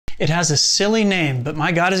It has a silly name, but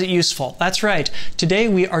my God, is it useful. That's right. Today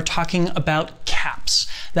we are talking about caps.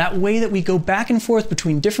 That way that we go back and forth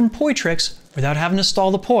between different poi tricks without having to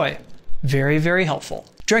stall the poi. Very, very helpful.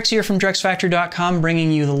 Drex here from DrexFactor.com,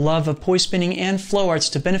 bringing you the love of poi spinning and flow arts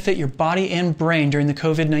to benefit your body and brain during the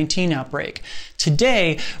COVID-19 outbreak.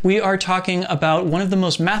 Today, we are talking about one of the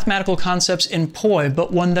most mathematical concepts in poi,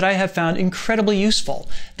 but one that I have found incredibly useful.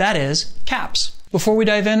 That is caps. Before we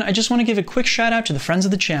dive in, I just want to give a quick shout out to the friends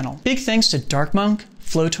of the channel. Big thanks to Dark Monk,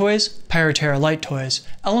 Flow Toys, Pyroterra Light Toys,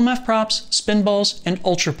 LMF Props, Spinballs, and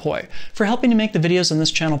Ultrapoi for helping to make the videos on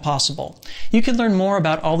this channel possible. You can learn more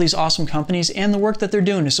about all these awesome companies and the work that they're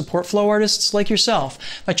doing to support flow artists like yourself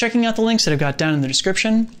by checking out the links that I've got down in the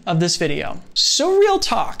description of this video. So real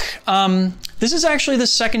talk. This is actually the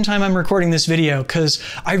second time I'm recording this video because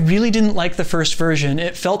I really didn't like the first version.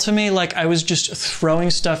 It felt to me like I was just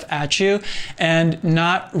throwing stuff at you and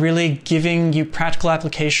not really giving you practical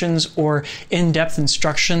applications or in-depth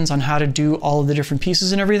instructions on how to do all of the different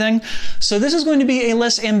pieces and everything. So this is going to be a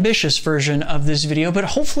less ambitious version of this video, but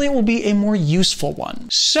hopefully it will be a more useful one.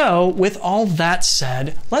 So with all that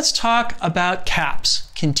said, let's talk about caps.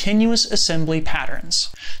 Continuous assembly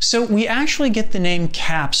patterns. So we actually get the name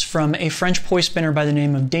caps from a French poi spinner by the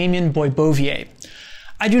name of Damien Boibovier.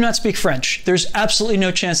 I do not speak French. There's absolutely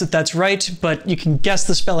no chance that that's right, but you can guess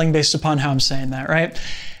the spelling based upon how I'm saying that, right?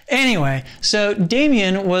 Anyway, so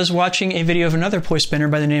Damien was watching a video of another poi spinner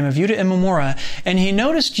by the name of Yuta Imamura, and he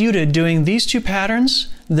noticed Yuta doing these two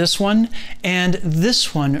patterns, this one and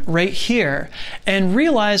this one right here, and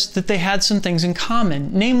realized that they had some things in common.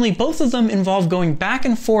 Namely, both of them involve going back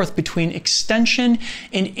and forth between extension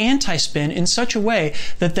and antispin in such a way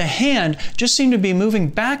that the hand just seemed to be moving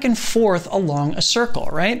back and forth along a circle,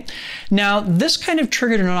 right? Now, this kind of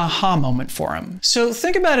triggered an aha moment for him. So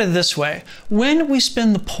think about it this way. When we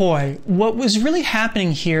spin the poi, what was really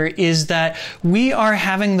happening here is that we are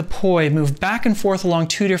having the poi move back and forth along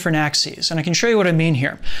two different axes. And I can show you what I mean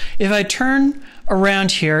here. If I turn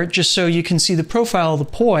around here, just so you can see the profile of the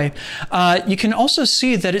poi, you can also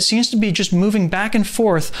see that it seems to be just moving back and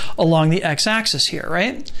forth along the x-axis here,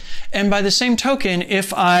 right? And by the same token,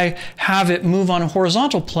 if I have it move on a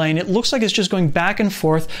horizontal plane, it looks like it's just going back and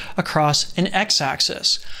forth across an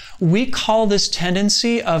x-axis. We call this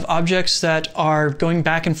tendency of objects that are going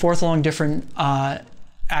back and forth along different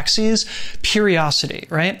axes periodicity,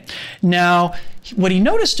 right? Now, what he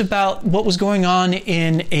noticed about what was going on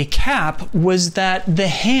in a cap was that the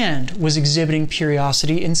hand was exhibiting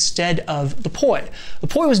periodicity instead of the poi. The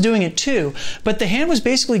poi was doing it too, but the hand was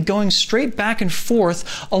basically going straight back and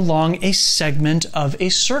forth along a segment of a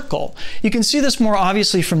circle. You can see this more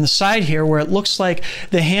obviously from the side here, where it looks like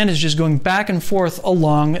the hand is just going back and forth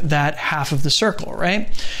along that half of the circle, right?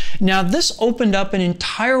 Now, this opened up an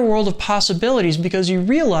entire world of possibilities because you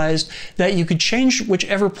realized that you could change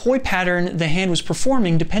whichever poi pattern the hand was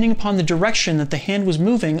performing depending upon the direction that the hand was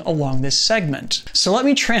moving along this segment. So let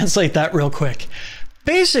me translate that real quick.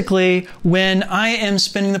 Basically, when I am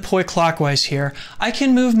spinning the poi clockwise here, I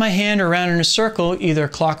can move my hand around in a circle either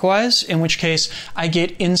clockwise, in which case I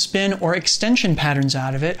get inspin or extension patterns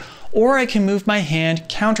out of it, or I can move my hand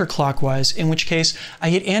counterclockwise, in which case I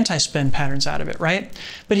get anti-spin patterns out of it, right?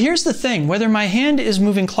 But here's the thing, whether my hand is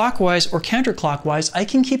moving clockwise or counterclockwise, I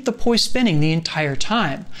can keep the poi spinning the entire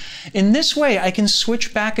time. In this way, I can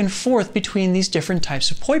switch back and forth between these different types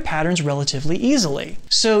of poi patterns relatively easily.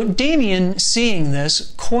 So Damien, seeing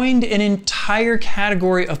this, coined an entire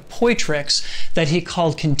category of poi tricks that he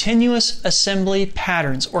called continuous assembly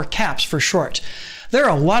patterns, or caps for short. There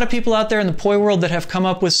are a lot of people out there in the poi world that have come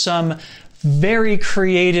up with some very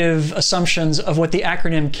creative assumptions of what the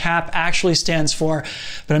acronym CAP actually stands for,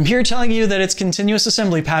 but I'm here telling you that it's continuous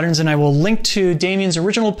assembly patterns, and I will link to Damien's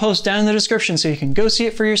original post down in the description so you can go see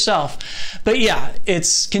it for yourself. But yeah,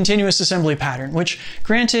 it's continuous assembly pattern, which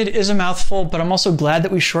granted is a mouthful, but I'm also glad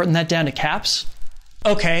that we shortened that down to caps.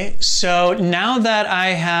 Okay, so now that I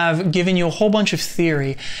have given you a whole bunch of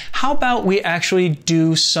theory, how about we actually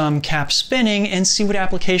do some cap spinning and see what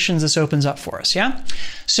applications this opens up for us, yeah?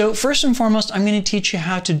 So first and foremost, I'm going to teach you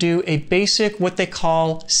how to do a basic, what they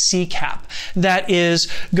call C cap. That is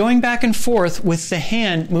going back and forth with the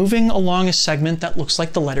hand moving along a segment that looks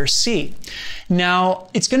like the letter C. Now,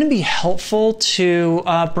 it's going to be helpful to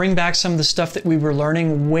bring back some of the stuff that we were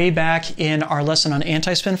learning way back in our lesson on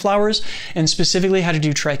anti-spin flowers, and specifically how how to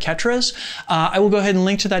do trichetras. I will go ahead and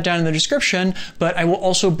link to that down in the description, but I will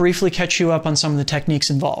also briefly catch you up on some of the techniques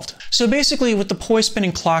involved. So basically with the poi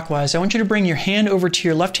spinning clockwise, I want you to bring your hand over to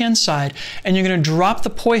your left-hand side, and you're going to drop the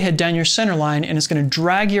poi head down your center line, and it's going to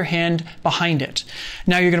drag your hand behind it.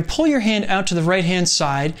 Now you're going to pull your hand out to the right-hand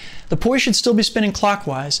side. The poi should still be spinning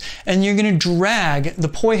clockwise, and you're going to drag the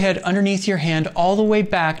poi head underneath your hand all the way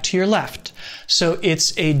back to your left. So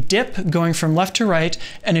it's a dip going from left to right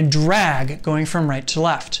and a drag going from right to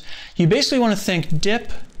left. You basically want to think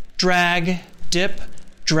dip, drag, dip,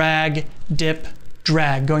 drag, dip,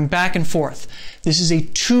 drag, going back and forth. This is a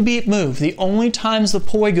 2-beat move. The only times the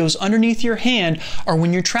poi goes underneath your hand are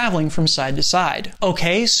when you're traveling from side to side.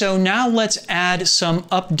 Okay, so now let's add some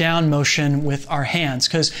up-down motion with our hands,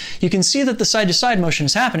 because you can see that the side-to-side motion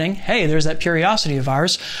is happening. Hey, there's that curiosity of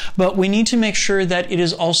ours, but we need to make sure that it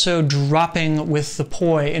is also dropping with the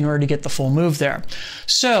poi in order to get the full move there.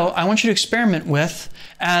 So I want you to experiment with,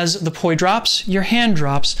 as the poi drops, your hand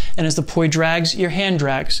drops, and as the poi drags, your hand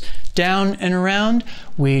drags. Down and around,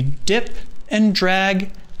 we dip and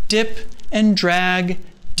drag, dip and drag,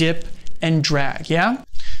 dip and drag, yeah?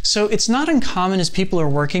 So it's not uncommon as people are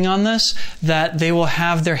working on this that they will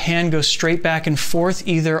have their hand go straight back and forth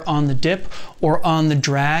either on the dip or on the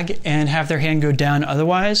drag and have their hand go down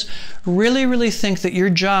otherwise. Really think that your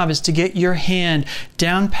job is to get your hand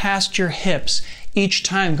down past your hips each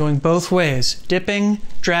time, going both ways, dipping,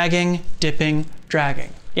 dragging,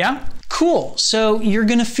 yeah? Cool, so you're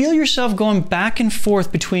gonna feel yourself going back and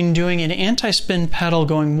forth between doing an anti-spin pedal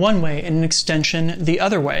going one way and an extension the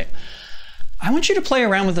other way. I want you to play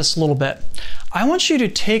around with this a little bit. I want you to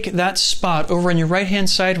take that spot over on your right-hand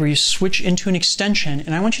side where you switch into an extension,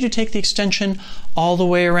 and I want you to take the extension all the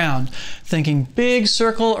way around, thinking big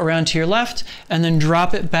circle around to your left, and then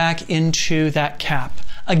drop it back into that cap.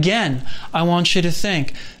 Again, I want you to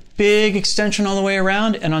think big extension all the way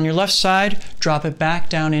around, and on your left side, drop it back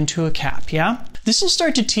down into a cap, yeah? This will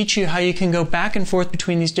start to teach you how you can go back and forth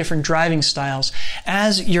between these different driving styles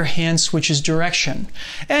as your hand switches direction.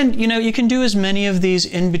 And you know, you can do as many of these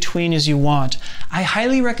in between as you want. I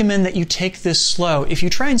highly recommend that you take this slow. If you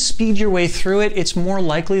try and speed your way through it, it's more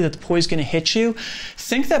likely that the poi is going to hit you.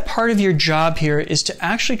 Think that part of your job here is to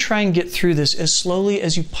actually try and get through this as slowly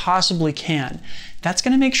as you possibly can. That's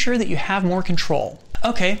going to make sure that you have more control.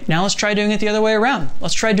 Okay, now let's try doing it the other way around.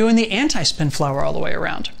 Let's try doing the anti-spin flower all the way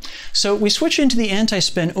around. So we switch into the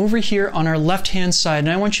anti-spin over here on our left-hand side, and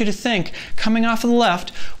I want you to think, coming off of the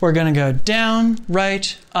left, we're going to go down,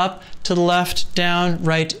 right, up, to the left, down,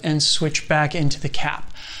 right, and switch back into the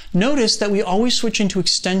cap. Notice that we always switch into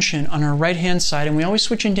extension on our right-hand side, and we always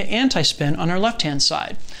switch into anti-spin on our left-hand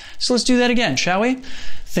side. So let's do that again, shall we?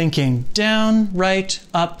 Thinking down, right,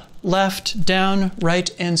 up, left, down,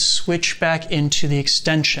 right, and switch back into the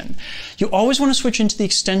extension. You always want to switch into the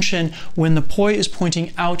extension when the poi is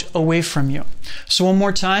pointing out away from you. So one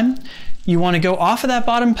more time, you want to go off of that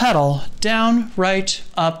bottom pedal, down, right,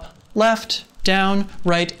 up, left, down,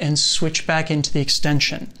 right, and switch back into the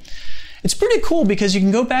extension. It's pretty cool because you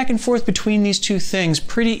can go back and forth between these two things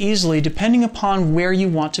pretty easily depending upon where you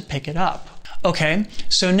want to pick it up. Okay,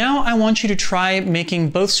 so now I want you to try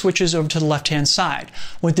making both switches over to the left-hand side.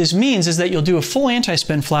 What this means is that you'll do a full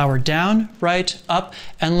anti-spin flower down, right, up,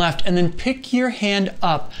 and left, and then pick your hand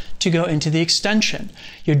up to go into the extension.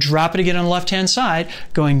 You drop it again on the left-hand side,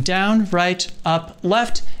 going down, right, up,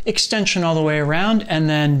 left, extension all the way around, and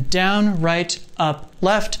then down, right, up,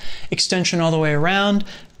 left, extension all the way around,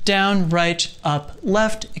 down, right, up,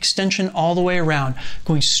 left, extension all the way around,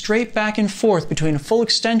 going straight back and forth between a full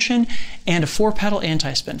extension and a 4-pedal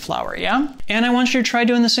anti-spin flower, yeah? And I want you to try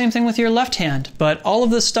doing the same thing with your left hand, but all of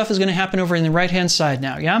this stuff is going to happen over in the right-hand side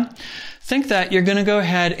now, yeah? Think that you're going to go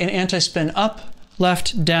ahead and anti-spin up,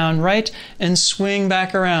 left, down, right, and swing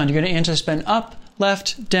back around. You're going to anti-spin up,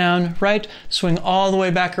 left, down, right, swing all the way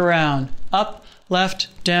back around, up, left,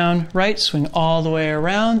 down, right, swing all the way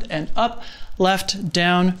around, and up, left,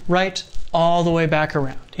 down, right, all the way back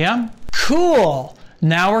around, yeah? Cool!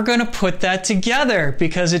 Now we're going to put that together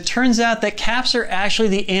because it turns out that caps are actually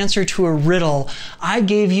the answer to a riddle I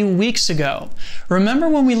gave you weeks ago. Remember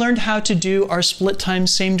when we learned how to do our split time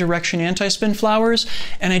same direction anti-spin flowers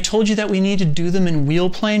and I told you that we need to do them in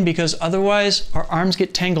wheel plane because otherwise our arms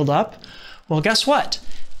get tangled up? Well, guess what?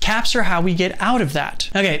 Caps are how we get out of that.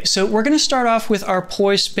 Okay, so we're going to start off with our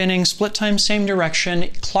poi spinning split time same direction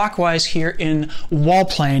clockwise here in wall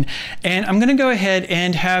plane. And I'm going to go ahead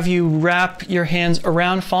and have you wrap your hands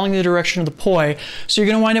around following the direction of the poi. So you're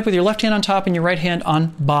going to wind up with your left hand on top and your right hand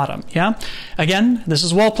on bottom, yeah? Again, this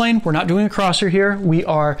is wall plane. We're not doing a crosser here. We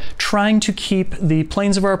are trying to keep the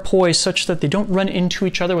planes of our poi such that they don't run into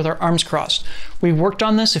each other with our arms crossed. We worked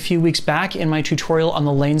on this a few weeks back in my tutorial on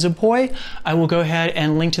the lanes of Poi. I will go ahead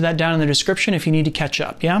and link to that down in the description if you need to catch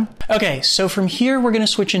up, yeah? Okay, so from here we're going to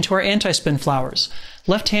switch into our anti-spin flowers.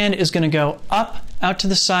 Left hand is going to go up, out to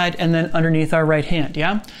the side, and then underneath our right hand,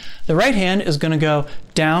 yeah? The right hand is going to go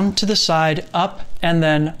down to the side, up, and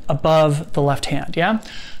then above the left hand, yeah?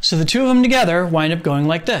 So the two of them together wind up going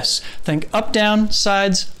like this. Think up, down,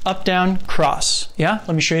 sides, up, down, cross, yeah?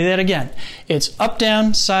 Let me show you that again. It's up,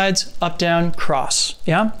 down, sides, up, down, cross,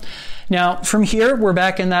 yeah? Now, from here, we're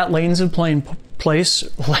back in that lanes of Poi,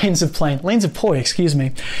 excuse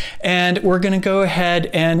me. And we're gonna go ahead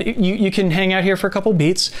and you can hang out here for a couple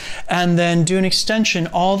beats and then do an extension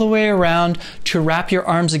all the way around to wrap your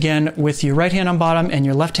arms again with your right hand on bottom and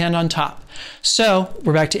your left hand on top. So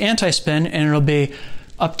we're back to anti-spin and it'll be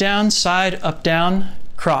up, down, side, up, down,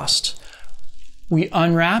 crossed. We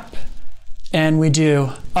unwrap and we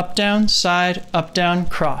do up, down, side, up, down,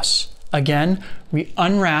 cross. Again, we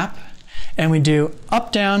unwrap and we do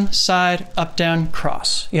up, down, side, up, down,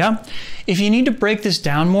 cross, yeah? If you need to break this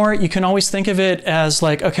down more, you can always think of it as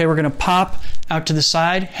like, okay, we're gonna pop out to the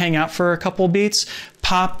side, hang out for a couple beats,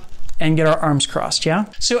 pop, and get our arms crossed, yeah?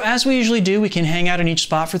 So as we usually do, we can hang out in each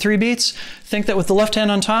spot for 3 beats. Think that with the left hand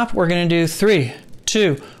on top, we're gonna do 3,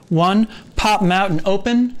 2, 1, pop them out and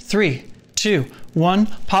open, 3, 2, 1,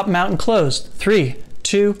 pop them out and close, 3,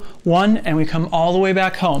 2, 1, and we come all the way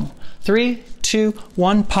back home. 3, 2,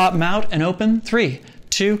 1, pop them out and open, 3,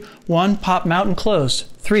 2, 1, pop them out and close,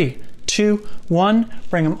 3, 2, 1,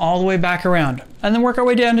 bring them all the way back around. And then work our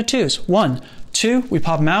way down to 2s. 1, 2, we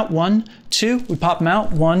pop them out, 1, 2, we pop them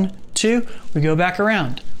out, 1, 2, we go back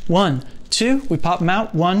around. 1, 2, we pop them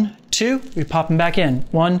out, 1, 2, we pop them back in.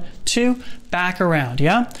 1, 2, back around,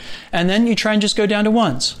 yeah? And then you try and just go down to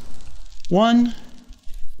 1s. 1,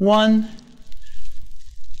 1,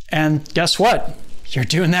 and guess what? You're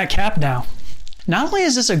doing that cap now. Not only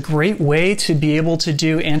is this a great way to be able to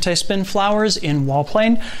do anti-spin flowers in wall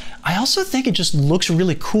plane, I also think it just looks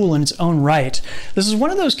really cool in its own right. This is one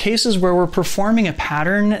of those cases where we're performing a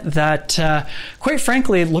pattern that, quite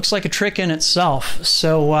frankly, looks like a trick in itself.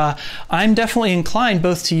 So I'm definitely inclined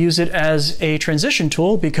both to use it as a transition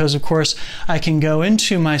tool because, of course, I can go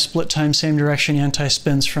into my split time same direction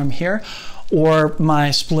anti-spins from here, or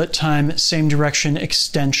my split time same direction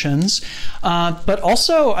extensions. But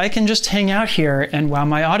also I can just hang out here and wow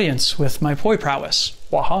my audience with my Poi prowess.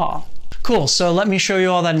 Waha. Cool, so let me show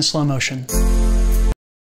you all that in slow motion.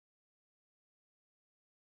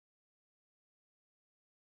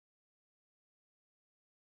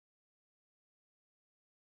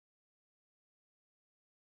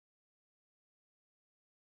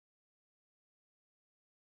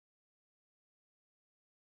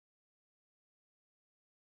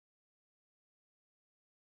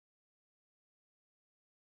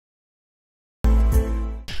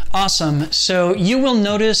 Awesome. So you will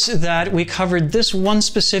notice that we covered this one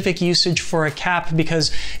specific usage for a cap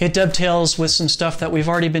because it dovetails with some stuff that we've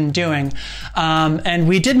already been doing. And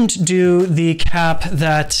we didn't do the cap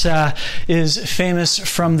that is famous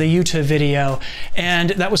from the Utah video. And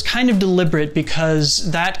that was kind of deliberate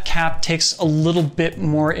because that cap takes a little bit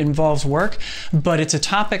more involved work, but it's a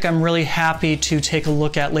topic I'm really happy to take a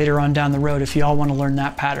look at later on down the road if you all want to learn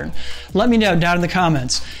that pattern. Let me know down in the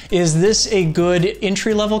comments, is this a good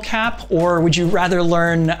entry-level cap, or would you rather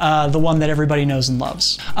learn the one that everybody knows and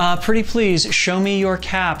loves? Pretty please show me your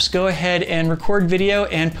caps. Go ahead and record video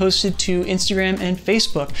and post it to Instagram and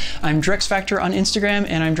Facebook. I'm DrexFactor on Instagram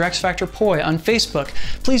and I'm DrexFactorPoi on Facebook.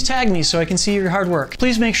 Please tag me so I can see your hard work.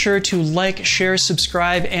 Please make sure to like, share,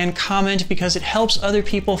 subscribe, and comment because it helps other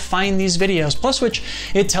people find these videos. Plus which,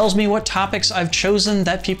 it tells me what topics I've chosen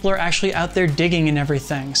that people are actually out there digging and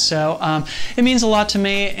everything. So it means a lot to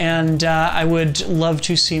me, and I would love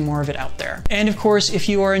to see more of it out there. And of course, if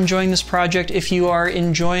you are enjoying this project, if you are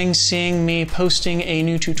enjoying seeing me posting a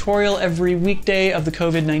new tutorial every weekday of the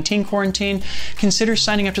COVID-19 quarantine, consider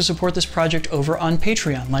signing up to support this project over on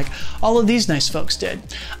Patreon, like all of these nice folks did.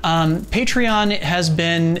 Patreon has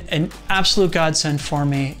been an absolute godsend for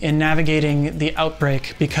me in navigating the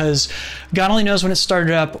outbreak because God only knows when it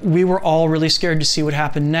started up, we were all really scared to see what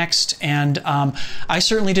happened next. And I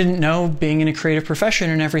certainly didn't know, being in a creative profession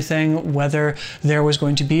and everything, whether there was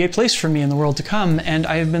going to to be a place for me in the world to come. And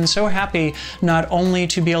I have been so happy not only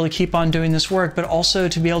to be able to keep on doing this work, but also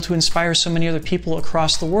to be able to inspire so many other people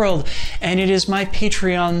across the world. And it is my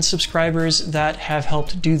Patreon subscribers that have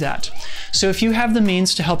helped do that. So if you have the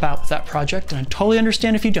means to help out with that project, and I totally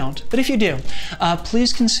understand if you don't, but if you do,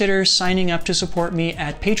 please consider signing up to support me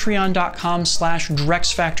at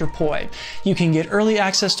patreon.com/DrexFactorPoi. You can get early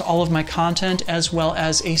access to all of my content, as well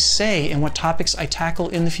as a say in what topics I tackle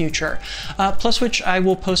in the future. Plus which I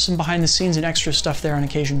will post some behind the scenes and extra stuff there on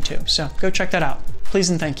occasion too. So go check that out. Please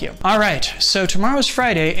and thank you. All right, so tomorrow's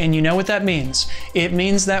Friday, and you know what that means. It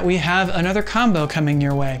means that we have another combo coming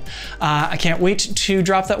your way. I can't wait to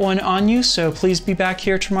drop that one on you, so please be back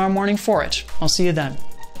here tomorrow morning for it. I'll see you then.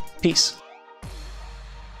 Peace.